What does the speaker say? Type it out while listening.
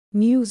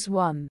News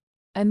 1.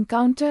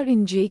 Encounter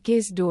in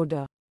JK's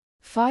Doda.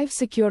 5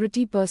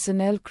 security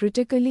personnel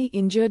critically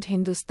injured.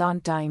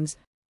 Hindustan Times.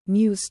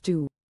 News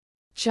 2.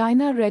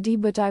 China ready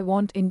but I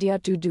want India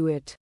to do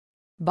it.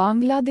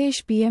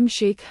 Bangladesh PM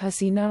Sheikh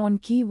Hasina on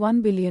key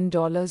 $1 billion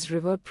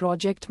river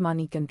project.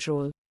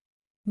 Moneycontrol.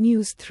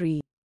 News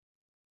 3.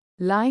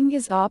 Lying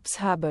is AAP's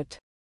habit.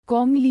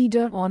 Cong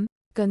leader on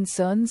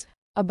concerns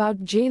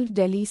about jailed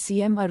Delhi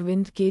CM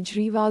Arvind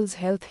Kejriwal's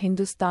health.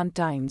 Hindustan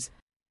Times.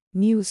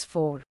 News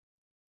 4.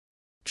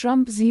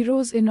 Trump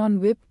zeroes in on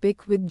Veep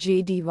pic with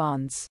JD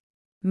Vance.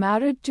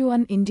 Married to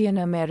an Indian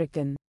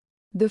American.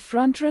 The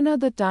frontrunner.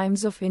 The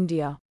Times of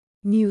India.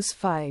 News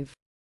 5.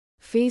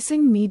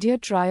 Facing media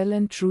trial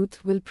and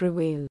truth will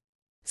prevail,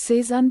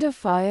 says under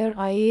fire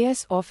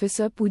IAS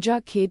officer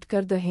Puja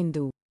Khedkar. The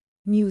Hindu.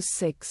 News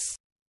 6.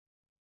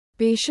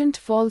 Patient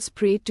falls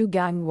prey to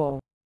gang war.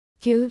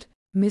 Killed,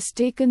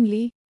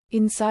 mistakenly,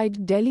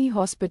 inside Delhi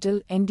hospital.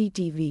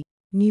 NDTV.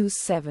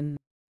 News 7.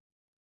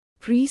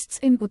 Priests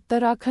in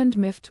Uttarakhand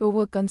miffed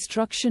over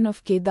construction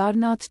of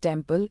Kedarnath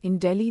temple in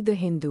Delhi. The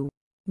Hindu.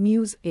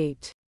 News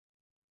 8.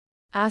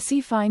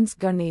 ASI finds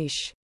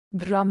Ganesh,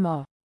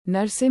 Brahma,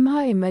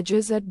 Narasimha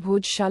images at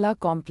Bhojshala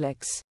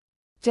complex.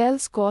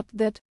 Tells court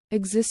that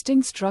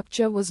existing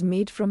structure was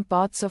made from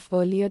parts of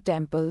earlier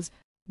temples.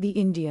 The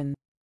Indian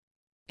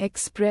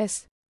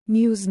Express.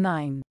 News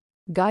 9.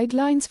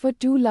 Guidelines for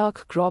 2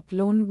 lakh crop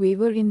loan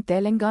waiver in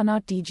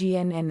Telangana.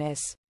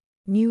 TGNNS.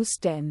 News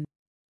 10.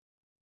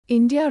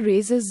 India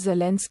raises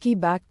Zelensky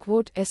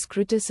 *s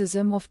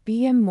criticism of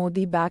PM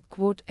Modi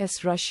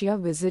 *s Russia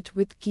visit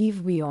with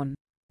Kyiv.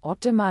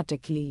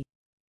 Automatically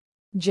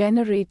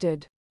generated.